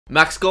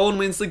Max Gawn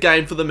wins the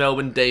game for the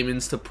Melbourne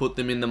Demons to put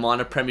them in the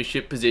minor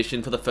premiership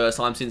position for the first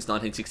time since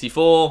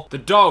 1964. The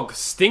Dogs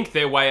stink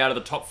their way out of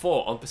the top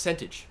 4 on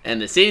percentage.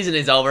 And the season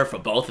is over for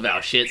both of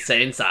our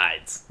shit-sane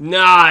sides.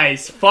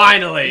 Nice!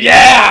 Finally!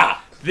 Yeah!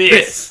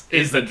 This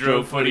is the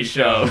DrewFooty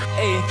Show.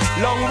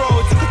 Hey, long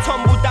road, took a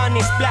tumble down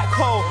this black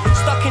hole.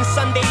 Stuck in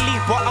Sunday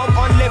league, but I'm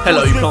on levels.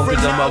 Hello, you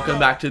conquerors, and welcome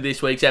back to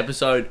this week's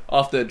episode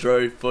of the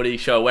DrewFooty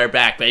Show. We're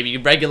back, baby.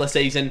 Regular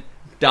season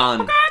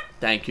done.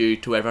 Thank you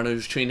to everyone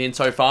who's tuned in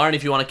so far, and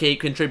if you want to keep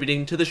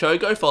contributing to the show,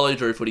 go follow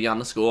DrewFooty_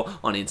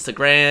 on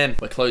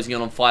Instagram. We're closing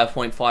in on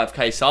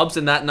 5.5k subs,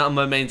 and that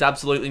number means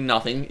absolutely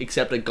nothing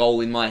except a goal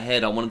in my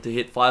head. I wanted to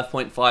hit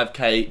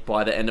 5.5k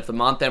by the end of the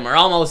month, and we're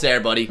almost there,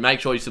 buddy.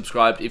 Make sure you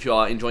subscribe if you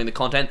are enjoying the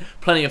content.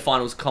 Plenty of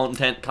finals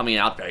content coming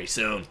out very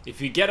soon.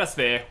 If you get us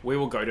there, we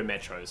will go to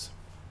Metros.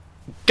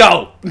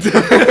 Go!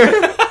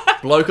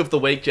 Bloke of the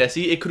week,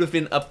 Jesse. It could have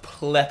been a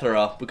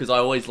plethora because I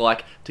always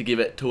like to give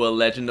it to a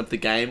legend of the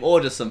game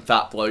or just some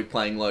fat bloke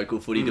playing local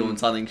footy doing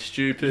something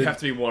stupid. You have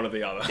to be one or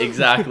the other.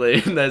 Exactly.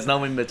 There's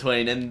no in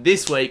between. And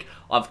this week,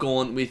 I've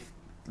gone with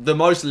the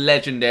most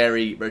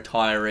legendary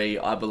retiree,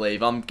 I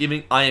believe.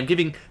 I am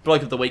giving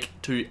Bloke of the Week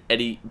to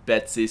Eddie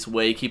Betts this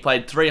week. He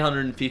played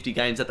 350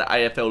 games at the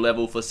AFL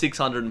level for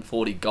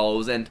 640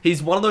 goals, and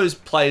he's one of those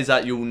players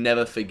that you'll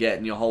never forget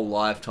in your whole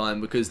lifetime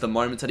because the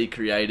moments that he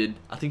created,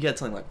 I think he had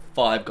something like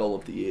 5 goal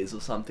of the years or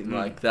something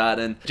like that,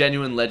 and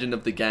genuine legend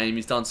of the game.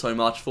 He's done so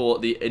much for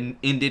the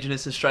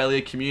Indigenous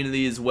Australia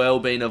community as well,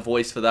 being a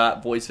voice for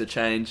that, voice for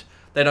change.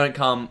 They don't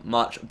come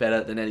much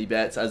better than Eddie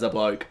Betts as a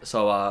bloke.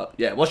 So,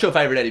 yeah, what's your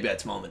favourite Eddie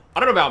Betts moment? I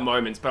don't know about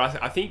moments,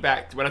 but I think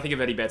back, when I think of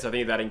Eddie Betts, I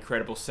think of that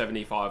incredible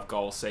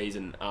 75-goal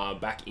season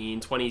back in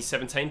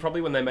 2017,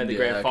 probably, when they made the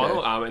grand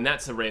final. And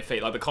that's a rare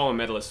feat. Like, the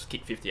Coleman medalists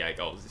kicked 58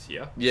 goals this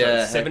year.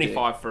 Yeah. So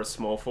 75 for a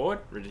small forward?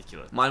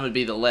 Ridiculous. Mine would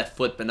be the left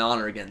foot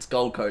banana against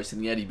Gold Coast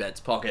in the Eddie Betts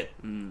pocket.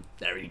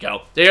 There you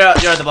go. You're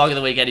at the Bloke of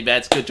the Week, Eddie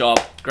Betts. Good job.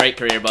 Great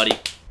career, buddy.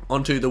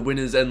 On to the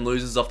winners and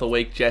losers of the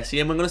week, Jesse,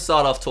 and we're going to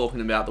start off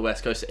talking about the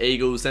West Coast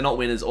Eagles. They're not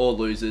winners or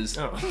losers.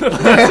 Oh.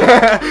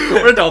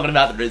 We're talking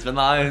about the Brisbane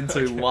Lions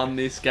who won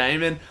this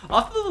game, and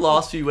after the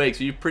last few weeks,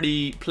 were you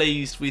pretty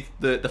pleased with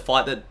the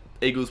fight that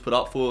Eagles put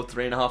up for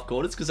 3.5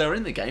 quarters? Because they were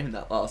in the game in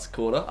that last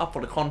quarter, up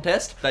for the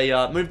contest. They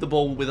moved the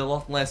ball with a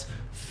lot less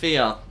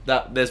fear.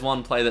 There's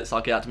one play that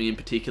stuck out to me in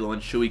particular when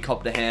Shuey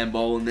copped a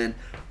handball and then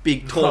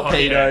big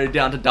torpedo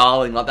down to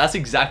Darling. Like, that's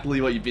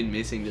exactly what you've been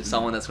missing, just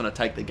someone that's going to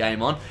take the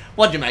game on.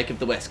 What'd you make of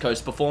the West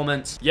Coast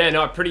performance? Yeah,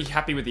 no, pretty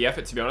happy with the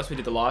effort, to be honest. We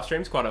did the live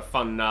streams, quite a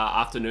fun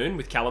afternoon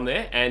with Callum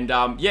there. And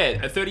yeah,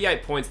 at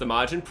 38 points the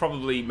margin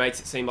probably makes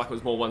it seem like it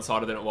was more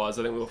one-sided than it was.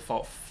 I think we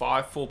were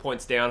 4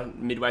 points down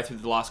midway through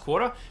the last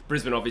quarter.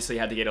 Brisbane obviously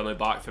had to get on their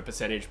bike for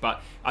percentage,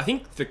 but I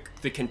think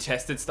the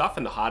contested stuff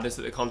and the hardness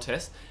of the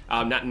contest,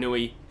 Nat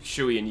Nui,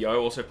 Shuey and Yo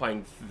also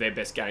playing their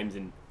best games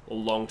in a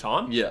long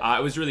time. Yeah.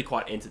 It was really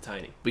quite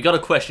entertaining. We got a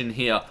question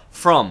here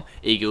from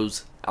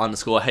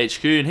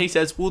Eagles_HQ, and he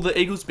says, will the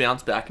Eagles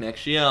bounce back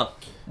next year?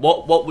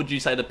 What would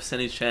you say the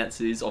percentage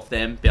chances of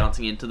them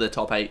bouncing into the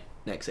top 8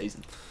 next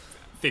season?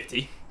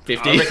 50.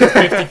 50? I reckon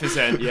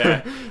 50%,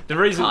 yeah. The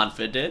reason...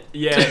 Confident.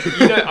 Yeah,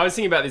 you know, I was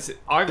thinking about this.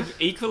 I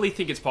equally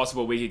think it's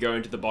possible we could go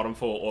into the bottom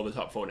 4 or the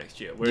top 4 next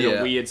year. We're in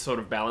a weird sort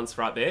of balance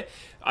right there.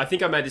 I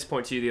think I made this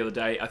point to you the other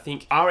day. I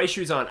think our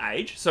issues aren't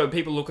age. So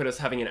people look at us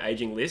having an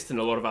aging list and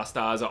a lot of our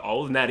stars are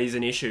old, and that is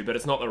an issue, but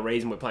it's not the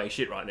reason we're playing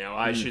shit right now.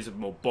 Our issues are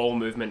more ball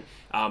movement,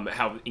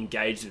 how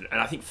engaged, and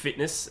I think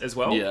fitness as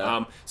well.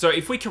 Yeah. So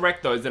if we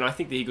correct those, then I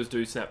think the Eagles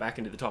do snap back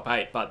into the top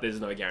 8, but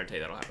there's no guarantee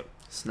that'll happen.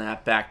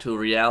 Snap back to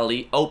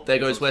reality. Oh, there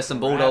goes Western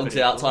Bulldogs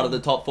outside of the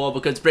top 4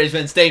 because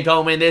Brisbane's team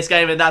told me in this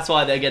game, and that's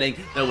why they're getting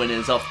the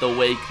winners of the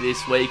week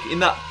this week. In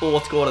that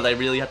fourth quarter, they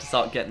really had to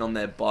start getting on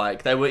their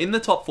bike. They were in the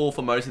top 4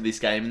 for most of this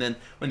game, and then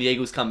when the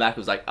Eagles come back, it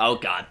was like, oh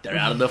god, they're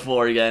out of the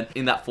 4 again.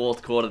 In that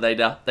fourth quarter, they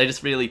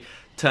just really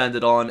turned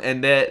it on,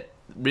 and they're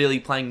really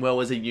playing well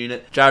as a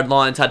unit. Jared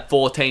Lyons had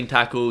 14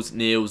 tackles.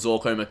 Neil,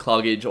 Zorko,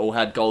 McCluggage all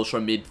had goals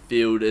from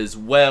midfield as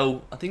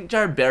well. I think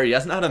Jared Berry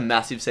hasn't had a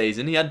massive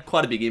season. He had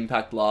quite a big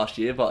impact last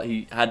year, but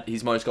he had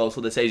his most goals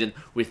for the season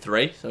with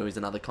 3. So he's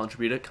another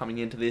contributor coming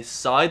into this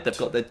side. They've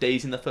got the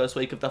Dees in the first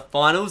week of the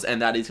finals, and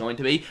that is going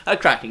to be a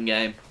cracking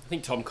game. I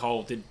think Tom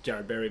Cole did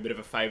Jared Berry a bit of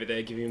a favour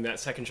there, giving him that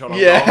second shot on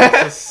goal.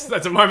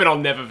 That's a moment I'll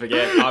never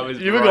forget.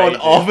 You were going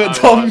off at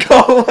Tom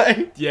Cole,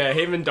 mate. Yeah,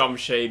 him and Dom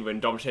Sheed,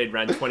 when Dom Sheed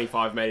ran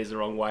 25 metres the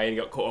wrong way and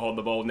got caught holding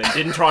the ball and then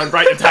didn't try and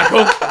break the tackle.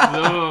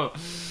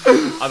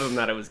 Other than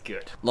that, it was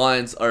good.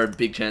 Lions are a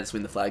big chance to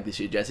win the flag this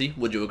year, Jesse.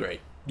 Would you agree?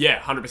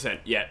 Yeah, 100%.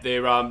 Yeah,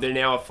 they're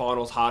now a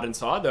finals hardened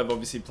side. They've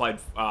obviously played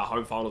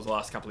home finals the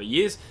last couple of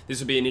years. This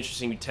will be an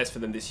interesting test for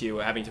them this year.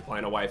 We're having to play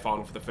an away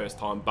final for the first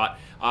time. But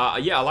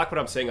yeah, I like what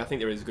I'm seeing. I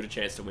think there is as good a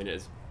chance to win it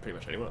as pretty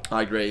much anyone.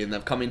 I agree, and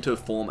they've come into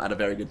form at a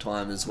very good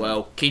time as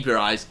well. Keep your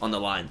eyes on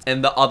the Lions.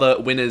 And the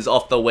other winners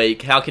of the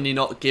week, how can you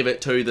not give it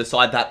to the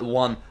side that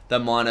won the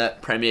minor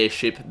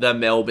premiership, the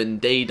Melbourne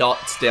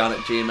D-Dots down at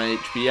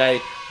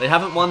GMHBA. They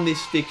haven't won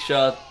this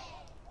fixture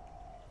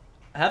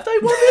have they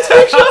won this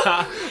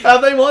fixture?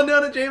 Have they won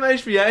down at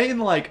GMHBA in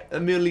like a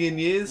million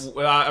years?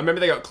 Well, I remember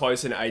they got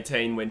close in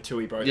 18 when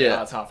Tui broke the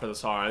hearts after the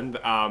siren,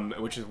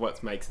 which is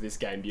what makes this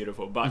game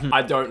beautiful. But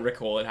I don't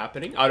recall it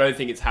happening. I don't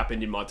think it's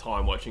happened in my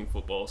time watching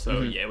football.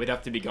 So yeah, we'd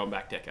have to be going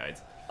back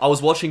decades. I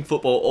was watching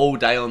football all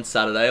day on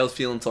Saturday. I was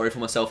feeling sorry for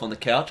myself on the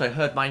couch. I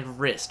hurt my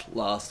wrist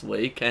last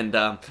week, and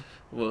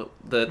well,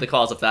 the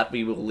cause of that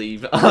we will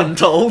leave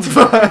untold.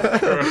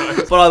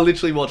 But I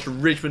literally watched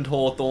Richmond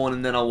Hawthorn,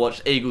 and then I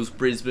watched Eagles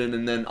Brisbane,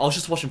 and then I was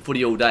just watching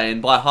footy all day.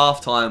 And by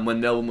half time, when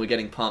Melbourne were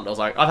getting pumped, I was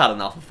like, I've had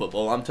enough of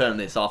football. I'm turning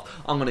this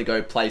off. I'm going to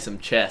go play some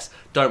chess.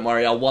 Don't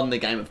worry, I won the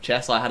game of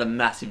chess. I had a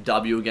massive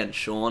W against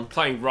Sean.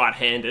 Playing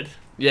right-handed.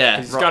 Yeah.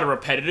 He's got a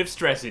repetitive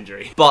stress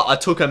injury. But I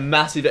took a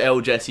massive L,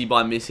 Jesse,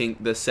 by missing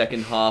the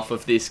second half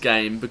of this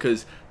game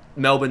because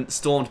Melbourne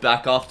stormed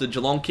back after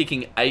Geelong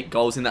kicking 8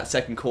 goals in that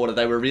second quarter.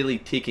 They were really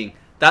ticking.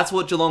 That's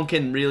what Geelong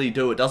can really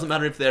do. It doesn't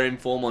matter if they're in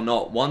form or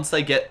not. Once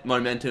they get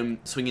momentum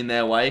swinging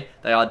their way,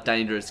 they are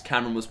dangerous.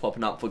 Cameron was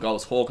popping up for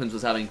goals. Hawkins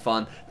was having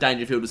fun.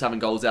 Dangerfield was having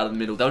goals out of the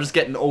middle. They were just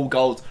getting all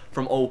goals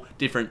from all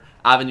different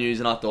avenues,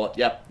 and I thought,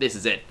 yep, this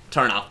is it.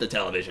 Turn off the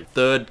television.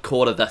 Third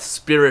quarter, the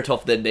spirit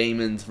of the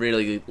Demons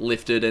really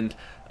lifted, and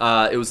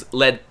it was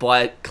led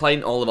by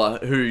Clayton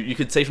Oliver, who you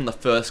could see from the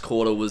first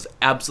quarter was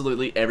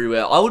absolutely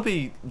everywhere. I would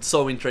be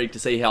so intrigued to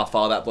see how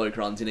far that bloke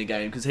runs in a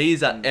game, because he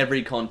is at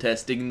every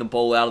contest, digging the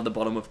ball out of the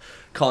bottom of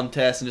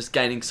contests and just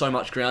gaining so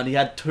much ground. He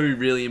had 2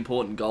 really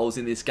important goals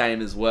in this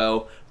game as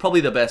well.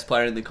 Probably the best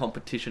player in the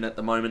competition at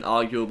the moment,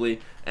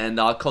 arguably. And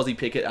Cozzy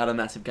Pickett had a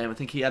massive game. I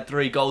think he had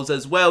 3 goals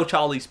as well.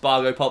 Charlie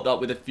Spargo popped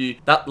up with a few.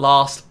 That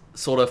last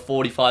sort of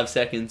 45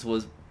 seconds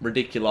was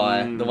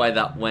ridiculous, the way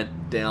that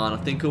went down. I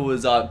think it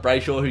was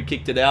Brayshaw who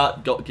kicked it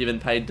out, got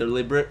given paid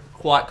deliberate.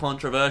 Quite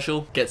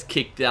controversial. Gets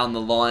kicked down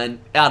the line,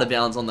 out of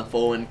bounds on the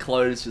full, and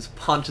Close just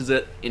punches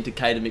it into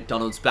Caden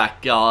McDonald's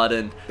backyard.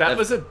 And that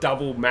was a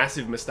double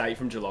massive mistake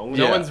from Geelong.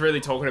 No one's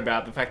really talking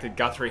about the fact that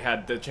Guthrie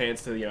had the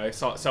chance to, you know,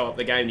 sew up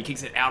the game. And he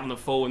kicks it out on the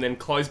full, and then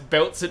Close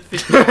belts it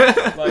 50.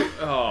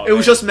 It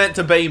was just meant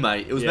to be,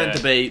 mate. It was meant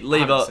to be.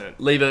 100%.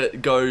 Lever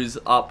goes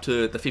up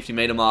to the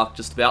 50-metre mark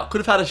just about. Could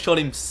have had a shot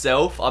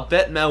himself. I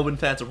bet Melbourne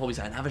fans were probably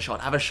saying, have a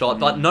shot.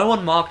 But no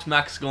one marked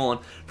Max Gawn.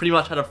 Pretty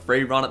much had a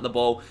free run at the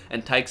ball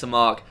and takes a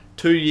mark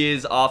 2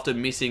 years after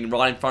missing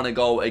right in front of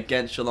goal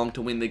against Geelong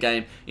to win the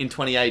game in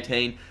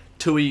 2018.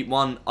 Tui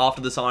won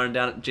after the siren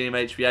down at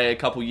GMHBA a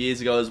couple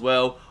years ago as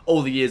well.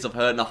 All the years of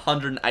hurt and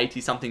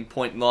 180-something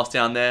point loss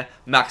down there.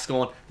 Max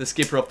Gawn, the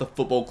skipper of the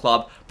football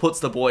club, puts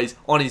the boys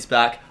on his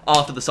back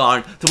after the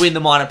siren to win the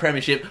minor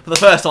premiership for the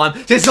first time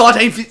since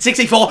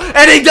 1964.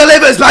 And he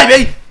delivers,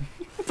 baby!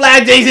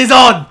 Flag Dees is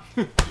on!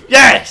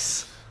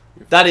 Yes!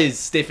 That is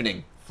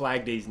stiffening.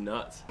 Flag these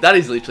nuts. That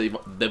is literally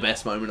the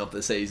best moment of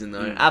the season,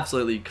 though.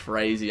 Absolutely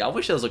crazy. I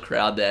wish there was a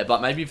crowd there,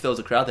 but maybe if there was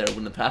a crowd there, it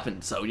wouldn't have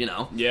happened. So, you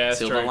know,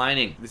 silver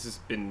lining. This has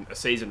been a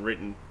season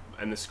written,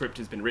 and the script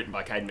has been written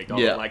by Caden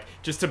McDonald. Like,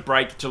 just to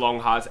break Geelong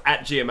hearts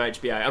at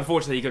GMHBA.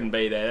 Unfortunately, he couldn't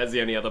be there. That's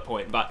the only other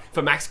point. But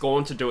for Max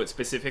Gawn to do it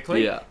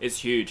specifically, it's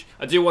huge.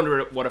 I do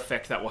wonder what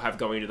effect that will have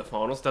going into the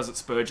finals. Does it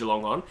spur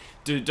Geelong on?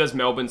 Does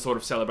Melbourne sort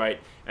of celebrate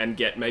and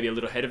get maybe a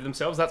little ahead of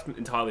themselves? That's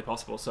entirely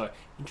possible. So,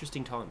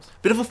 interesting times.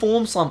 Bit of a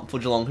form slump for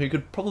Geelong, who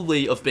could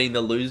probably have been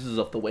the losers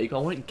of the week. I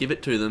won't give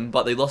it to them,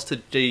 but they lost to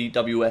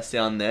GWS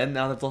down there.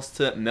 Now they've lost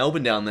to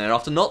Melbourne down there.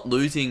 After not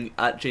losing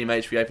at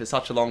GMHBA for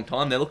such a long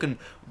time, they're looking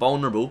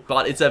vulnerable.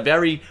 But it's a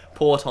very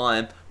poor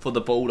time for the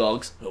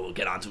Bulldogs, who we'll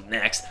get on to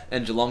next,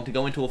 and Geelong to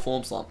go into a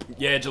form slump.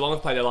 Yeah, Geelong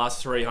have played their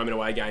last 3 home and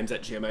away games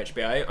at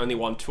GMHBA, only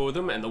won 2 of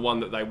them, and the one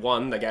that they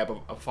won, they gave a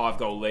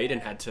 5-goal lead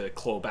and had to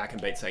claw back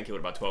and beat St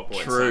Kilda by 12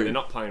 points. True. So they're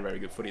not playing very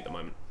good footy at the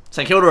moment.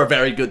 St Kilda are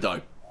very good,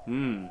 though.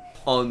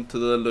 On to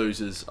the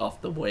losers of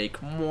the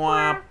week. We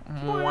are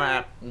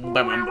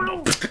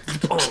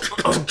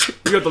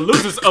the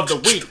losers of the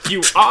week.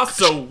 You are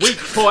so weak.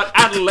 Port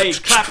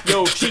Adelaide, clap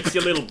your cheeks,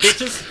 you little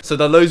bitches. So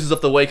the losers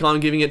of the week, I'm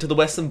giving it to the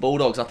Western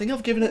Bulldogs. I think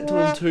I've given it to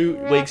them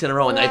 2 weeks in a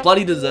row, and they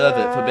bloody deserve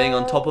it for being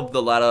on top of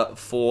the ladder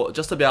for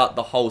just about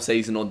the whole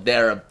season, or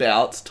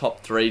thereabouts.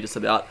 Top 3 just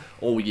about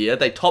all year.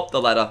 They topped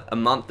the ladder a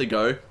month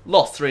ago,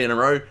 lost 3 in a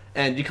row,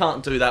 and you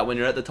can't do that when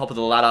you're at the top of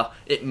the ladder.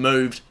 It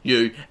moved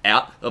you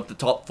out of the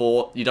top 4.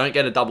 You don't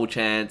get a double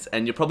chance,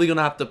 and you're probably going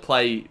to have to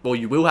play, well,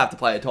 you will have to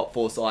play a top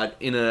 4 side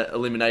in an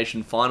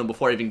elimination final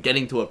before even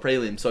getting to a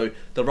prelim. So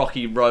the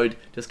rocky road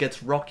just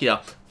gets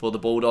rockier for the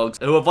Bulldogs,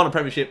 who have won a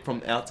premiership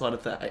from outside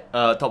of the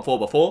top 4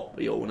 before.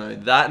 We all know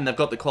that, and they've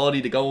got the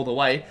quality to go all the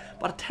way,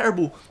 but a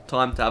terrible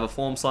time to have a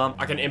form slump.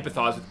 I can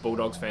empathise with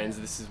Bulldogs fans.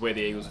 This is where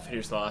the Eagles have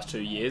finished the last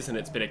 2 years, and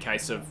it's been a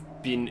case of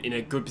been in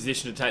a good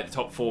position to take the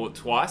top 4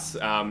 twice,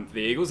 the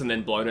Eagles, and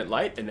then blown it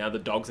late, and now the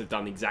Dogs have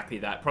done exactly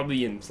that,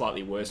 probably in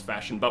slightly worse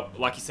fashion. But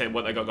like you said,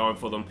 what they got going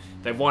for them,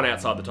 they've won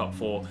outside the top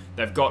 4.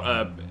 They've got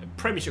a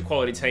Premiership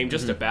quality team,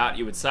 just about,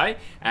 you would say,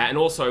 and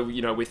also,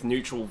 you know, with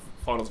neutral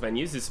finals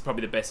venues, this is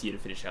probably the best year to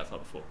finish outside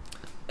of 4.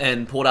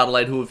 And Port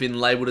Adelaide, who have been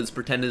labelled as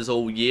pretenders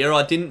all year,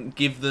 I didn't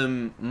give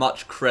them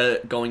much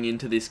credit going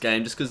into this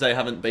game just because they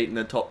haven't beaten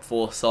the top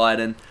 4 side.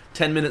 And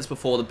 10 minutes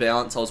before the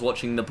bounce, I was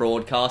watching the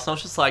broadcast and I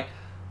was just like,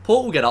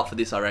 Port will get up for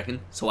this, I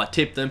reckon. So I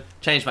tipped them,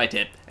 changed my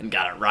tip, and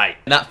got it right.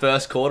 In that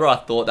first quarter, I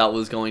thought that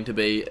was going to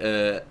be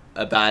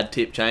a bad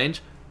tip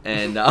change.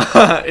 And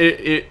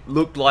it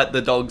looked like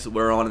the Dogs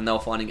were on and they were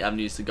finding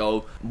avenues to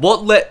goal.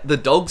 What let the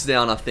Dogs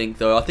down, I think,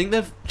 though, I think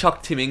they've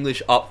chucked Tim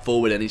English up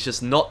forward and he's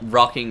just not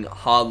rucking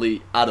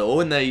hardly at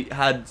all. And they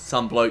had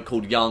some bloke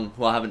called Young,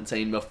 who I haven't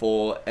seen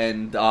before.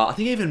 And I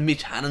think even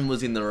Mitch Hannon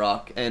was in the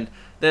ruck. And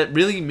they're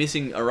really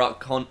missing a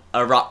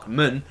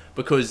ruckman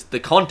because the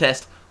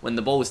contest, when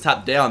the ball was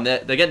tapped down,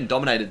 they're getting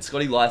dominated.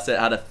 Scotty Lysett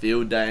had a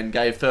field day and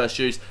gave first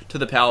shoes to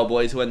the Power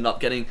Boys, who ended up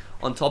getting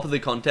on top of the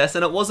contest.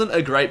 And it wasn't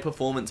a great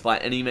performance by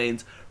any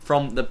means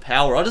from the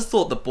Power. I just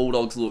thought the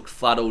Bulldogs looked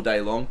flat all day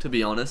long, to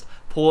be honest.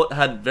 Port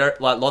had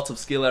lots of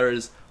skill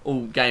errors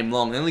all game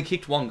long. They only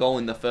kicked 1 goal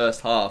in the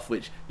first half,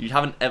 which you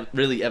haven't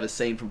really ever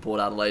seen from Port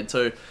Adelaide.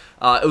 So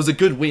it was a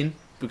good win,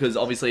 because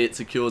obviously it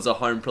secures a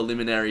home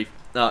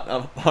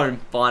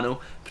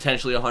final,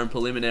 potentially a home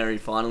preliminary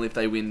final if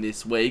they win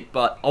this week.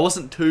 But I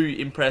wasn't too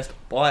impressed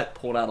by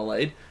Port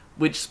Adelaide,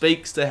 which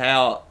speaks to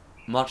how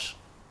much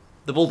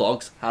the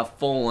Bulldogs have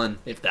fallen,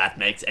 if that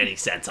makes any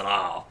sense at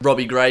all.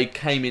 Robbie Gray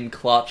came in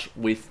clutch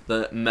with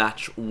the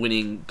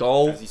match-winning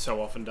goal. As he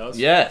so often does.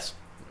 Yes.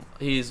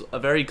 He's a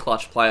very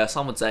clutch player.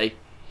 Some would say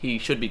he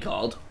should be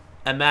called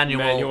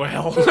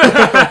Emmanuel.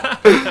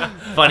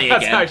 Funny again.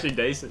 That's actually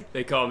decent.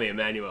 They call me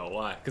Emmanuel.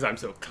 Why? Because I'm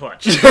so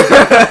clutch.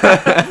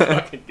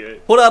 Fucking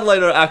good. Port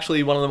Adelaide are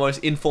actually one of the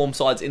most informed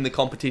sides in the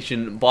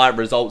competition by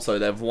results, though.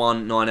 They've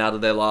won 9 out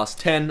of their last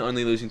 10,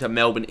 only losing to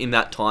Melbourne in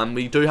that time.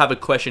 We do have a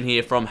question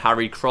here from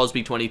Harry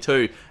Crosby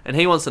 22, and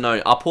he wants to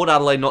know, are Port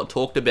Adelaide not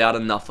talked about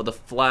enough for the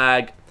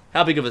flag?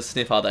 How big of a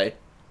sniff are they?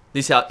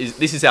 This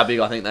is how big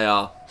I think they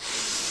are.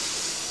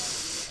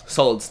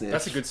 Solid sniff.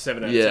 That's a good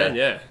 7 out of 10,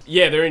 yeah.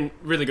 Yeah, they're in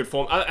really good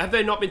form. Have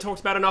they not been talked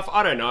about enough?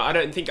 I don't know. I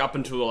don't think up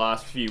until the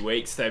last few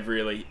weeks they've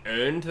really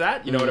earned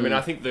that. You know what I mean?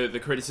 I think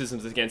the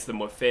criticisms against them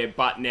were fair,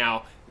 but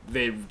now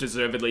they've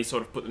deservedly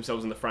sort of put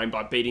themselves in the frame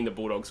by beating the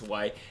Bulldogs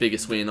away.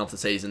 Biggest win of the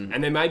season.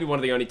 And they may be one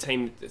of the only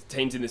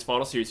teams in this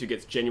final series who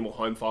gets genuine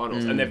home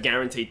finals. And they've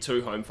guaranteed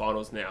 2 home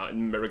finals now,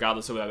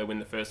 regardless of whether they win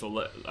the first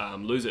or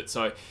lose it.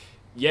 So,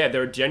 yeah,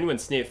 they're a genuine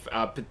sniff,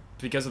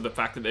 because of the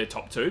fact that they're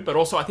top 2, but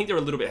also I think they're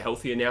a little bit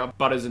healthier now.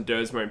 Butters and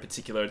Dersmer in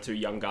particular are 2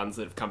 young guns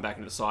that have come back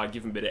into the side,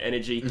 give them a bit of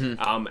energy,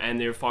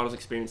 and they're a finals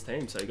experienced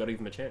team, so you got to give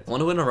them a chance. I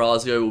wonder when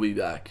Orazio will be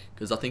back,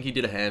 because I think he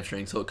did a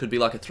hamstring, so it could be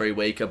like a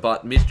 3-weeker,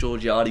 but Mitch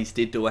Georgiades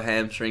did do a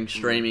hamstring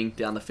streaming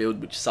down the field,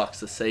 which sucks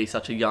to see,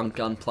 such a young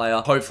gun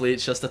player. Hopefully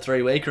it's just a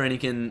 3-weeker and he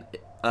can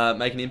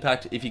make an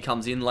impact if he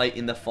comes in late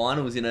in the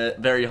finals in a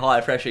very high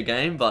pressure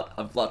game, but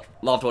I've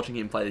loved watching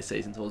him play this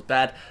season, so it was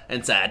bad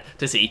and sad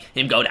to see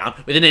him go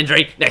down with an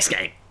injury next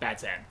game. Bad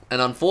sad.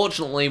 And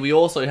unfortunately, we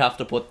also have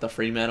to put the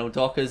Fremantle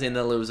Dockers in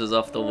the losers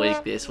of the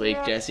week this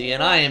week, Jesse,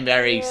 and I am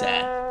very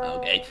sad.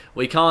 Okay,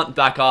 we can't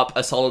back up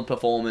a solid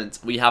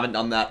performance. We haven't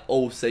done that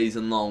all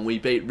season long. We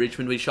beat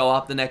Richmond. We show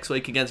up the next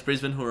week against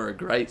Brisbane, who are a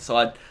great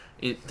side,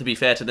 to be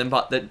fair to them,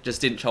 but that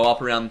just didn't show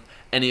up around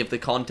any of the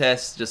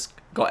contests, just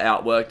got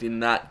outworked in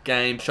that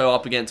game. Show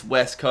up against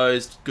West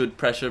Coast, good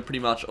pressure pretty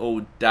much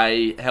all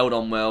day, held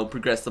on well,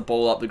 progressed the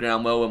ball up the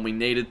ground well when we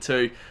needed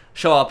to.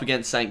 Show up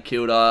against St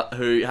Kilda,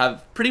 who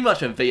have pretty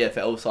much a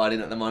VFL side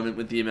in at the moment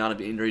with the amount of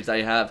injuries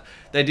they have.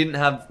 They didn't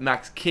have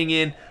Max King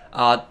in,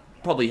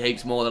 probably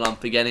heaps more than I'm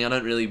forgetting. I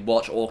don't really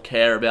watch or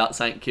care about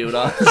St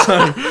Kilda.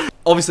 So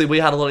obviously we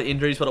had a lot of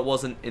injuries, but it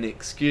wasn't an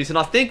excuse. And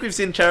I think we've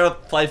seen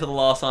Chera play for the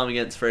last time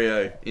against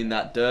Freo in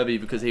that derby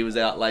because he was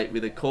out late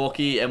with a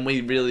corky, and we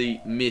really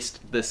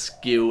missed the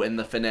skill and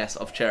the finesse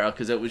of Chera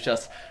because it was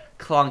just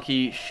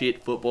clunky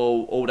shit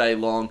football all day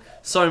long.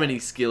 So many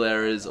skill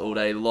errors all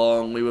day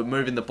long. We were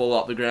moving the ball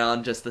up the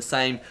ground, just the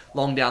same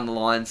long down the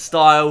line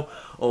style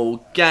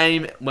all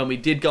game. When we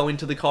did go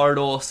into the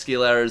corridor,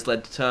 skill errors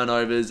led to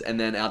turnovers, and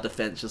then our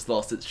defense just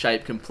lost its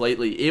shape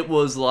completely. It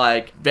was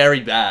like very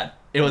bad.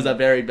 It was a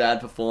very bad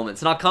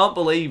performance. And I can't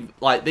believe,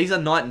 like, these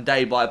are night and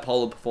day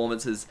bipolar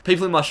performances.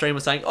 People in my stream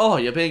were saying, oh,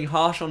 you're being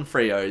harsh on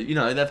Freo. You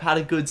know, they've had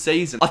a good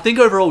season. I think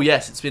overall,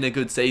 yes, it's been a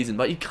good season,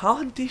 but you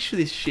can't dish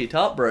this shit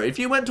up, bro. If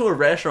you went to a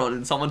restaurant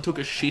and someone took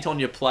a shit on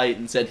your plate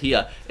and said,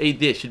 here,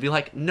 eat this, you'd be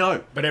like,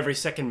 no. But every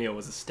second meal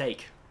was a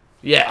steak.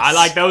 Yes. I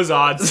like those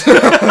odds.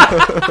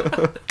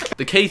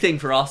 The key thing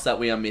for us that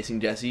we are missing,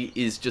 Jesse,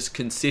 is just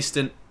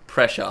consistent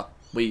pressure.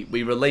 We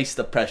release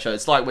the pressure.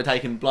 It's like we're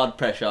taking blood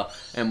pressure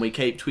and we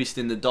keep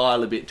twisting the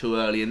dial a bit too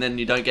early, and then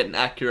you don't get an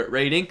accurate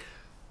reading.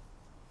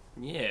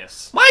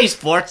 Yes. My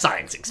sports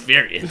science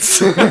experience.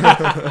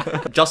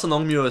 Justin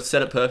Longmuir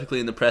said it perfectly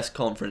in the press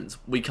conference.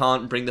 We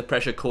can't bring the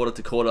pressure quarter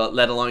to quarter,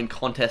 let alone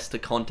contest to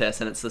contest,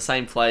 and it's the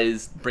same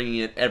players bringing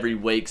it every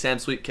week. Sam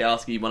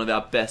Switkowski, one of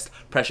our best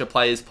pressure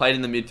players, played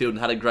in the midfield and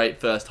had a great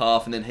first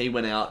half, and then he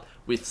went out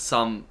with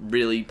some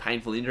really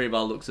painful injury by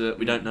the looks of it.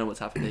 We don't know what's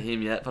happened to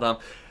him yet, but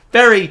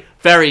Very,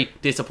 very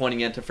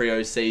disappointing end to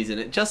Freo's season.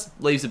 It just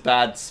leaves a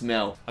bad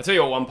smell. I'll tell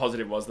you what one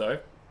positive was, though.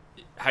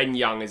 Hayden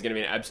Young is going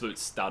to be an absolute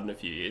stud in a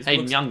few years.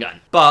 Hayden Young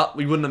gun. But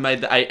we wouldn't have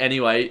made the 8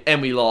 anyway,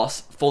 and we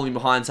lost, falling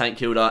behind St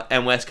Kilda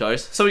and West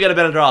Coast. So we got a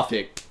better draft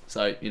pick.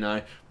 So, you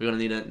know, we're going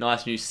to need a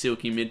nice new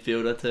silky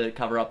midfielder to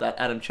cover up that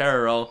Adam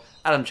Chera role.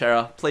 Adam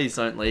Chera, please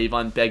don't leave.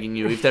 I'm begging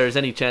you. If there is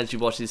any chance you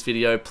watch this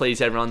video,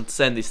 please everyone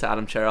send this to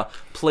Adam Chera.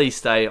 Please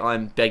stay.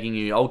 I'm begging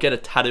you. I'll get a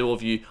tattoo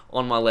of you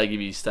on my leg if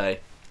you stay.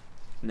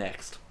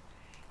 Next.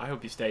 I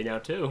hope you stay now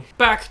too.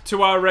 Back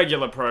to our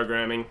regular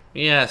programming.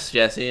 Yes,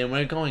 Jesse, and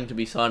we're going to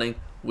be signing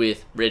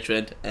with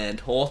Richmond and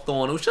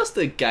Hawthorn. It was just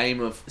a game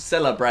of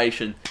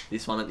celebration,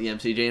 this one at the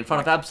MCG, in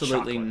front of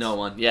absolutely no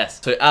one. Yes.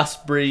 So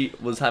Asprey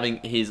was having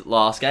his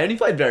last game, and he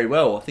played very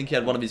well. I think he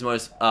had one of his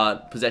most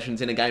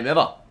possessions in a game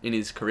ever in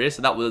his career,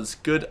 so that was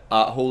good.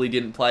 Hawley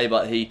didn't play,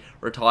 but he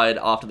retired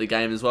after the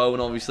game as well,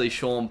 and obviously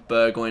Sean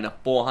Burgoyne, a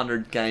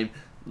 400-game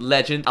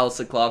legend.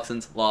 Alistair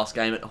Clarkson's last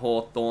game at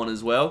Hawthorn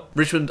as well.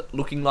 Richmond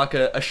looking like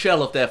a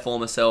shell of their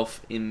former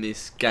self in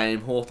this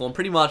game. Hawthorn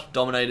pretty much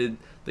dominated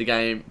the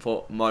game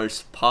for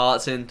most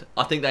parts, and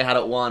I think they had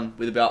it won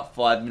with about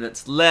 5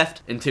 minutes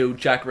left until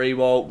Jack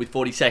Rewald, with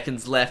 40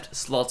 seconds left,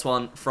 slots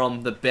one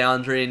from the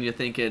boundary, and you're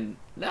thinking,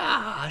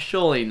 nah,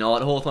 surely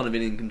not. Hawthorn have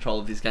been in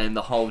control of this game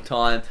the whole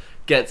time.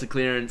 Gets a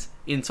clearance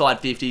inside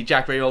 50.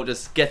 Jack Rewald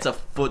just gets a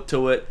foot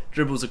to it,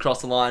 dribbles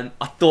across the line.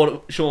 I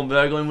thought Sean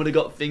Burgoyne would have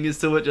got fingers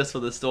to it just for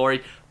the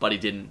story, but he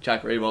didn't.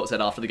 Jack Rewald said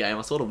after the game,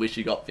 I sort of wish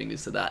he got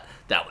fingers to that.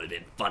 That would have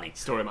been funny.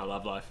 Story of my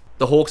love life.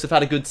 The Hawks have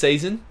had a good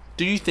season.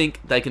 Do you think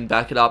they can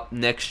back it up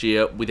next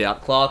year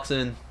without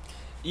Clarkson?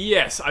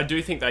 Yes, I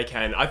do think they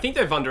can. I think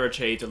they've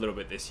underachieved a little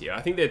bit this year.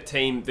 I think their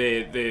team,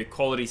 their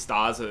quality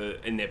stars are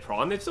in their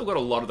prime. They've still got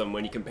a lot of them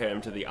when you compare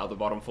them to the other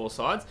bottom four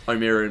sides.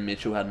 O'Meara and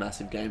Mitchell had a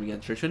massive game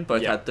against Richmond.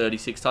 Both had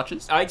 36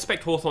 touches. I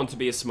expect Hawthorn to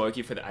be a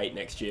smoky for the 8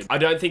 next year. I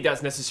don't think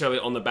that's necessarily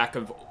on the back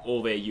of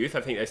all their youth.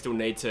 I think they still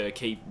need to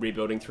keep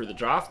rebuilding through the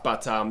draft.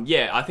 But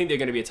yeah, I think they're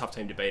going to be a tough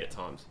team to beat at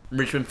times.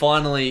 Richmond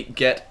finally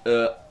get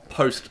a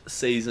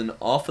post-season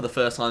off for the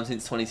first time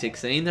since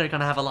 2016. They're going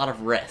to have a lot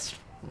of rest.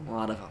 A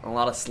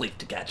lot of sleep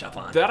to catch up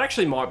on. That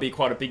actually might be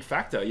quite a big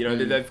factor. You know,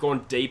 they've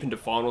gone deep into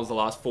finals the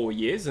last 4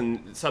 years,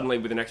 and suddenly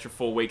with an extra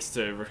 4 weeks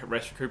to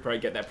rest,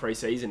 recuperate, get that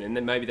pre-season, and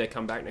then maybe they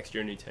come back next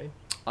year a new team.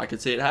 I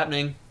could see it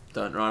happening.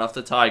 Don't write off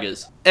the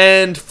Tigers.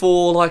 And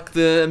for like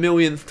the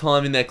millionth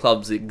time in their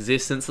club's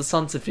existence, the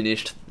Suns have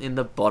finished in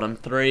the bottom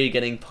 3,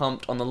 getting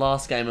pumped on the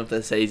last game of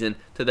the season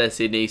to their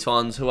Sydney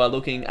Swans, who are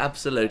looking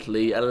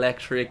absolutely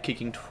electric,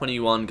 kicking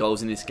 21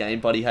 goals in this game.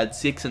 Buddy had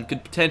 6 and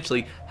could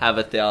potentially have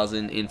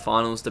 1,000 in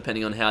finals,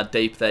 depending on how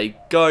deep they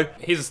go.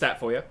 Here's a stat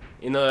for you.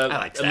 In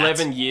the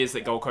 11 years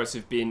that Gold Coast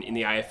have been in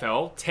the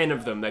AFL, 10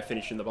 of them they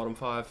finished in the bottom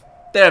 5.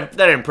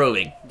 They're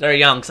improving. They're a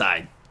young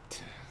side.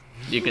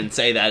 You can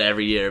say that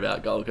every year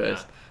about Gold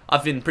Coast. Yeah.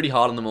 I've been pretty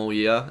hard on them all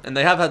year, and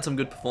they have had some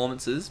good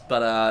performances,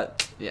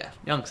 but yeah,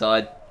 young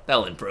side,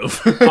 they'll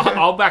improve.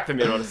 I'll back them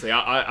in, honestly.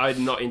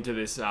 I'm not into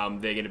this, they're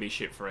going to be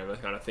shit forever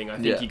kind of thing. I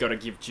think you got to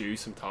give Dew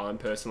some time,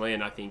 personally,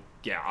 and I think,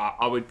 yeah,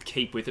 I would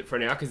keep with it for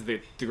now, because the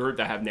group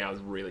they have now is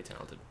really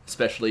talented.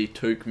 Especially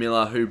Touk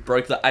Miller, who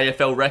broke the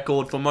AFL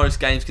record for most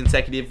games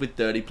consecutive with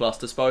 30-plus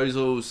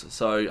disposals.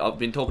 So I've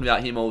been talking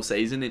about him all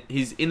season.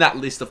 He's in that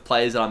list of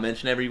players that I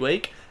mention every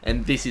week,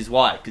 and this is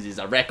why, because he's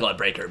a record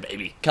breaker,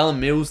 baby. Callum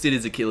Mills did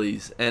his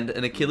Achilles, and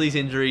an Achilles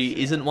injury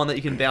isn't one that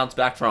you can bounce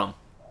back from.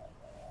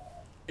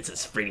 It's a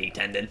springy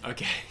tendon.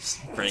 Okay.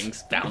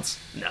 Springs, bounce.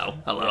 No.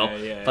 Hello.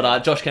 Yeah,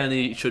 but Josh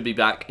Kennedy should be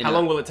back. How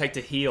long will it take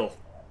to heal?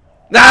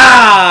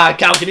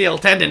 Calcaneel,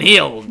 tendon,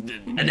 heel,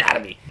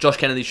 anatomy. Josh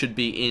Kennedy should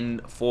be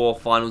in for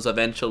finals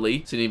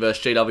eventually. Sydney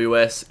versus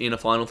GWS in a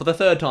final for the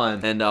 3rd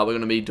time. And we're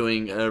going to be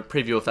doing a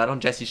preview of that on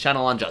Jesse's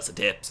channel on Just the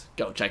Tips.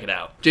 Go check it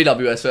out.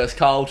 GWS versus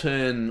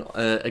Carlton,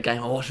 a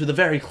game I watched with a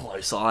very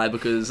close eye,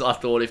 because I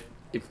thought if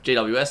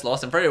GWS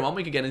lost and Freo won,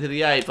 we could get into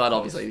the 8, but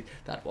obviously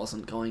that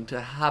wasn't going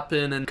to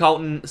happen. And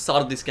Carlton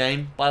started this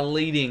game by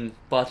leading,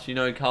 but you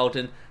know,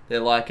 Carlton, they're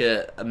like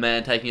a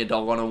man taking a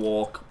dog on a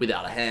walk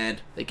without a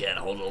hand. They can't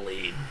hold a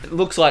lead. It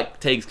looks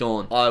like Teague's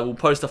gone. I will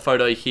post a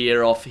photo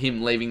here of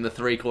him leaving the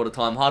 3/4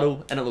 time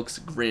huddle, and it looks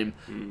grim.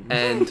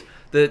 And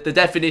the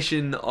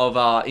definition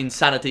of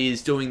insanity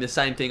is doing the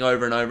same thing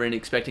over and over and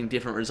expecting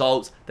different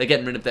results. They're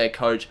getting rid of their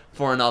coach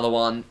for another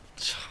one.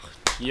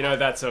 You know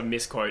that's a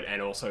misquote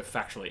and also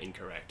factually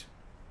incorrect.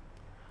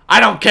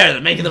 I don't care.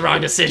 They're making the wrong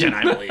decision,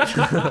 I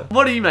believe.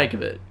 What do you make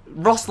of it?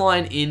 Ross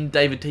Lyon in,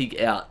 David Teague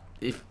out.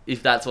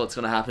 If that's what's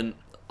going to happen.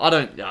 I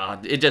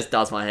don't... it just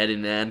does my head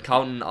in, man.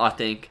 Carlton, I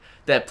think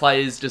their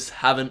players just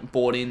haven't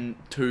bought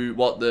into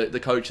what the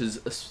coaches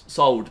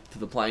sold to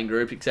the playing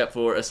group, except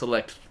for a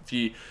select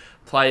few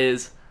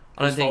players.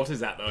 Whose fault is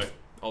that, though,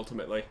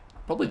 ultimately?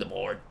 Probably the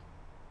board.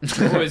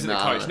 Or is it the No,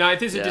 coach? no. No, if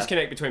there's a Yeah.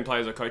 disconnect between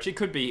players or coach, it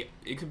could be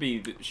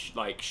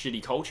like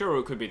shitty culture, or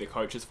it could be the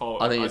coach's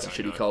fault. I think it's a don't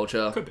shitty know.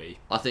 culture. Could be.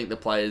 I think the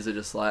players are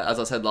just like, as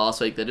I said last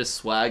week, they're just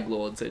swag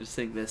lords. They just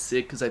think they're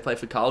sick because they play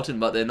for Carlton,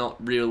 but they're not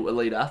real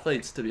elite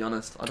athletes, to be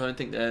honest. I don't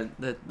think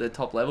they're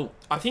top level.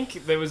 I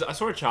think I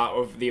saw a chart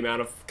of the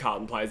amount of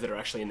Carlton players that are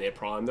actually in their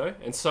prime though,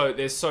 and so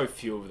there's so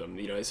few of them.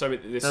 You know, there's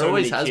There so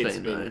always many has kids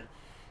been, though.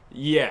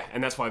 Yeah,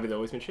 and that's why they've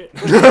always been shit.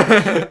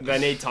 They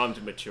need time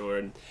to mature.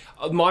 And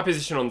my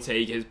position on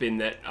Teague has been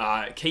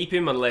that keep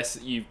him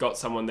unless you've got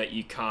someone that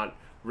you can't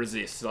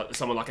resist. Like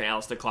someone like an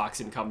Alistair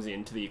Clarkson comes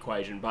into the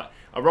equation. But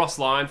a Ross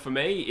Lyon for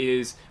me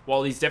is,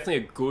 while he's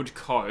definitely a good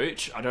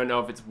coach, I don't know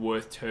if it's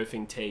worth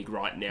turfing Teague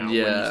right now when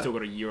Yeah. you've still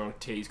got a year on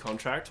Teague's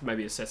contract.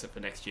 Maybe assess it for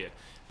next year.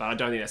 But I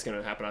don't think that's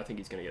going to happen. I think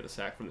he's going to get the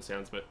sack from the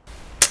sounds of it.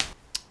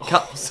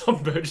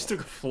 Some bird just took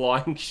a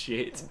flying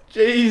shit.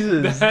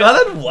 Jesus, that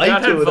had weight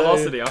That had to it.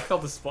 velocity. I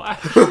felt a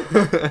splash.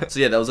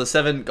 So yeah, there was a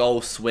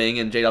 7-goal swing,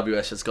 and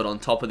GWS just got on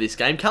top of this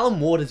game. Callum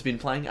Ward has been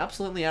playing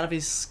absolutely out of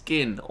his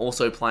skin.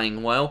 Also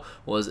playing well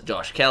was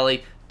Josh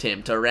Kelly,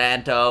 Tim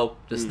Taranto,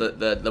 just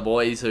the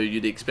boys who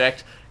you'd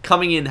expect.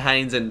 Coming in,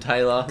 Haynes and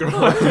Taylor.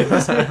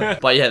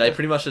 But yeah, they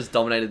pretty much just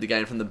dominated the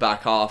game from the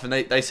back half, and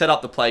they set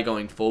up the play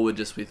going forward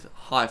just with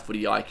high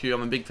footy IQ.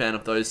 I'm a big fan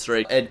of those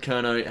three. Ed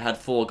Kerno had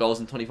 4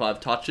 goals and 25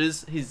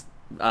 touches. He's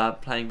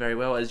playing very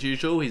well as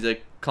usual. He's a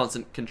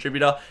constant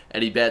contributor.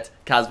 Eddie Betts,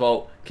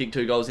 Casbolt kicked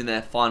 2 goals in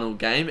their final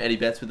game. Eddie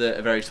Betts with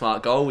a very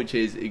smart goal, which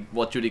is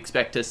what you'd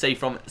expect to see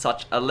from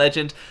such a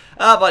legend.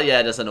 But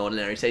yeah, just an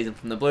ordinary season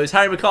from the Blues.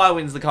 Harry Mackay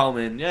wins the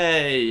Coleman.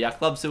 Yay! Our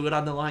club's still got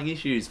underlying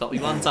issues, but we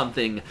won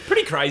something.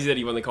 Pretty crazy that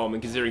he won the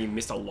Coleman, considering he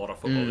missed a lot of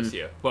football this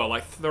year. Well,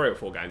 like 3 or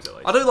 4 games at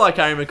least. I do like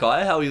Harry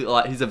Mackay, how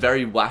he's a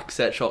very whack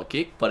set shot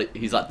kick, but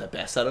he's like the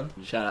best at them.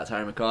 Shout out to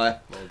Harry Mackay.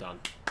 Well done.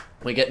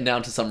 We're getting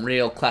down to some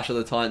real clash of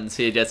the titans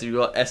here, Jesse. We've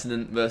got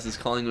Essendon versus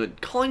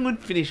Collingwood. Collingwood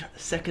finished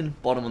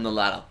second bottom on the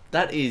ladder.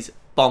 That is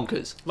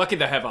bonkers. Lucky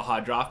they have a high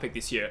draft pick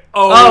this year.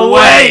 Oh,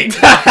 wait!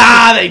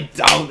 They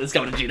don't. It's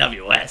coming to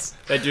GWS.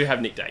 They do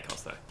have Nick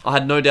Dacos though. I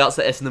had no doubts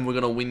that Essendon were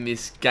going to win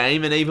this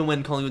game, and even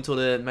when Collingwood sort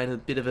of made a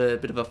bit of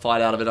a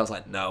fight out of it, I was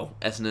like, no,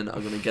 Essendon are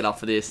going to get up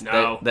for this.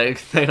 No. They're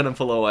going to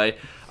pull away.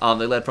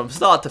 They led from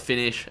start to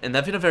finish, and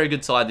they've been a very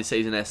good side this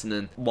season.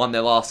 Essendon won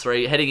their last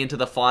 3, heading into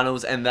the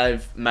finals, and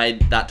they've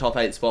made that top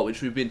 8 spot,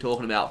 which we've been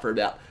talking about for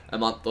about a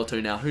month or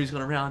 2 now. Who's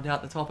going to round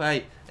out the top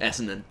 8?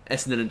 Essendon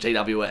and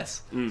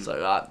GWS.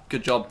 So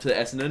good job to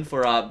Essendon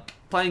for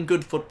playing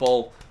good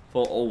football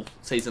for all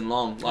season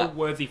long. A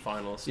worthy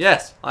finalist.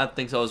 Yes, I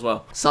think so as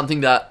well. Something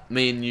that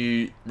me and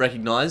you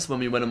recognised when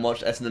we went and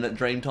watched Essendon at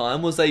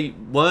Dreamtime was they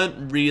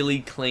weren't really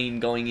clean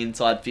going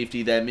inside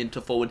 50. Their mid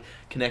to forward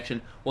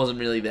connection wasn't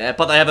really there,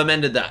 but they have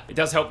amended that. It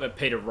does help that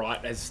Peter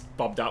Wright has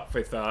bobbed up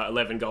with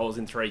 11 goals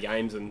in 3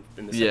 games, and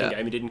in the second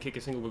game he didn't kick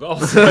a single goal.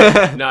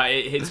 No,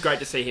 it's great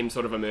to see him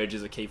sort of emerge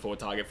as a key forward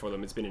target for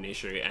them. It's been an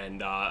issue,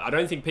 and I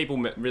don't think people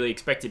really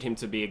expected him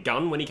to be a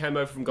gun when he came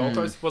over from Gold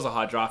Coast. It was a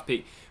high draft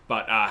pick,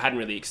 but hadn't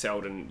really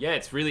excelled, and yeah,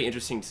 it's really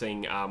interesting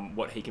seeing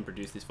what he can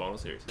produce this final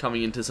series.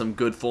 Coming into some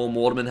good form,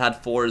 Waterman had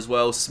 4 as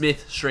well.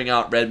 Smith,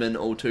 Stringer, Redmond,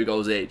 all 2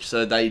 goals each,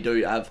 so they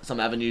do have some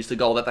avenues to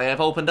goal that they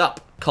have opened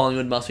up.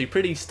 Collingwood must be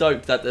pretty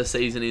stoked that the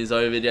season is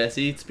over,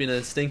 Jesse. It's been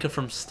a stinker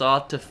from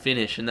start to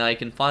finish, and they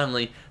can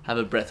finally have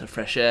a breath of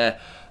fresh air.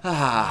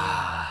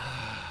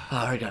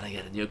 We're going to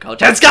get a new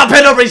coach. And Scott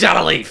Pendlebury's going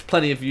to leave!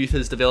 Plenty of youth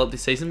has developed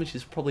this season, which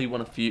is probably one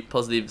of the few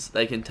positives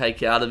they can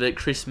take out of it.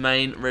 Chris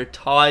Mayne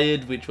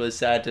retired, which was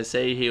sad to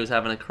see. He was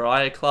having a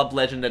cry. A club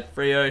legend at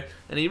Freo,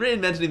 and he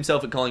reinvented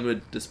himself at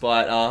Collingwood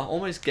despite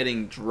almost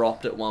getting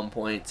dropped at one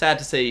point. Sad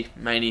to see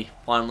Maney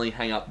finally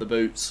hang up the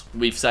boots.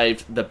 We've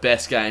saved the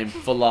best game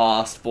for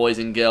last, boys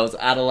and girls.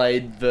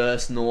 Adelaide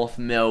versus North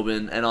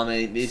Melbourne, and I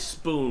mean this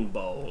Spoon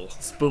Bowl.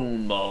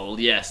 Spoon Bowl.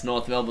 Yes,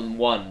 North Melbourne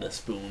won the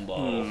Spoon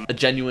Bowl. A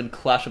genuine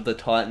clash of the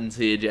Titans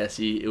here,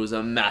 Jesse. It was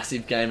a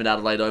massive game at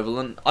Adelaide Oval,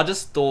 and I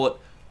just thought,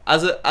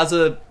 as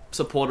a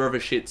supporter of a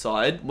shit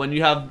side, when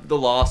you have the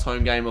last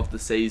home game of the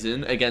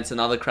season against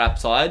another crap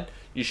side,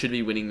 you should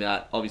be winning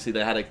that. Obviously,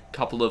 they had a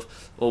couple of,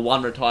 well,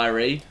 one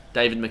retiree,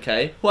 David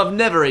McKay, who I've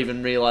never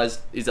even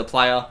realised is a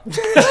player.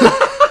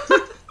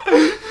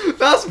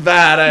 That's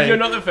bad, eh? You're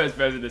not the first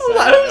person to say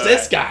Who's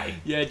this guy?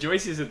 Yeah,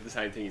 Joyce isn't the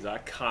same thing. He's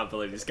like, I can't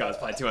believe this guy's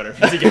played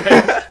 250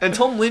 games. And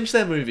Tom Lynch,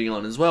 they're moving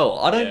on as well.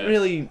 I don't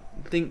really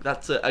think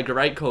that's a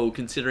great call,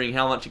 considering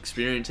how much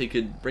experience he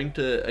could bring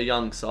to a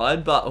young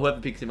side, but whoever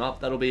picks him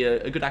up, that'll be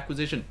a good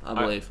acquisition, I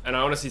believe. And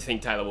I honestly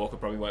think Taylor Walker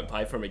probably won't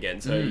play for him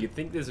again, so you'd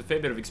think there's a fair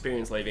bit of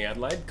experience leaving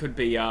Adelaide. Could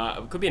be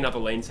another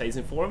lean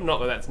season for him. Not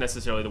that that's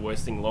necessarily the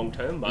worst thing long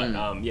term, but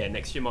yeah,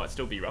 next year might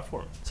still be rough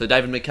for him. So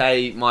David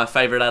McKay, my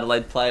favourite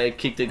Adelaide player,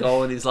 kicked a goal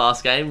in his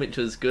last game, which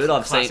was good.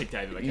 Classic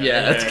David McKay.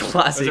 Yeah, that's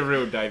classic. That's a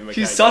real David McKay.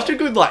 He's such a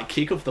good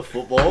kick of the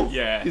football.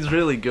 Yeah. He's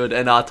really good.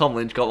 And Tom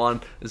Lynch got one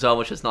as well,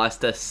 which is nice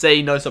to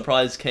see. No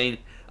surprise, Keane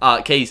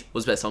Keys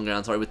was best on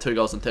ground, with 2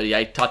 goals and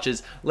 38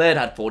 touches. Laird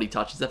had 40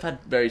 touches. They've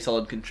had very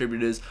solid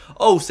contributors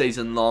all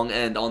season long.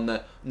 And on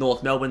the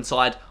North Melbourne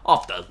side,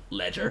 off the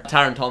ledger,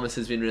 Taron Thomas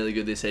has been really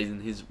good this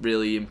season. He's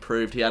really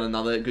improved. He had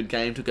another good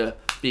game, took a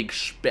big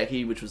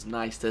specky, which was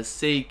nice to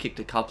see. Kicked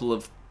a couple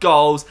of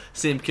goals.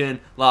 Simpkin,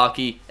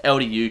 Larkey,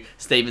 LDU,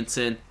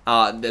 Stevenson.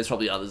 There's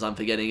probably others I'm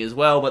forgetting as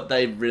well, but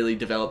they've really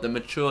developed and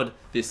matured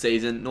this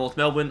season. North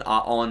Melbourne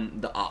are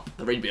on the up.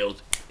 The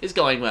rebuild is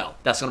going well.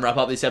 That's going to wrap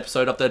up this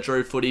episode of the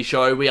Drew Footy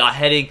Show. We are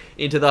heading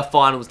into the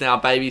finals now,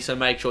 baby, so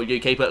make sure you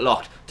keep it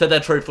locked to the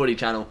Drew Footy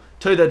channel,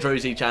 to the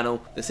Drewzy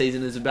channel. The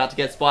season is about to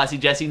get spicy,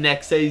 Jesse.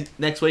 Next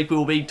week we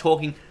will be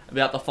talking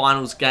about the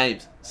finals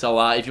games. So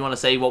if you want to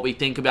see what we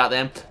think about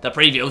them, the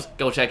previews,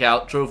 go check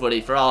out Drew Footy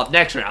for all of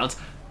next round's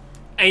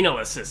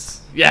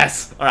analysis.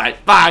 Yes. All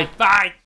right. Bye. Bye.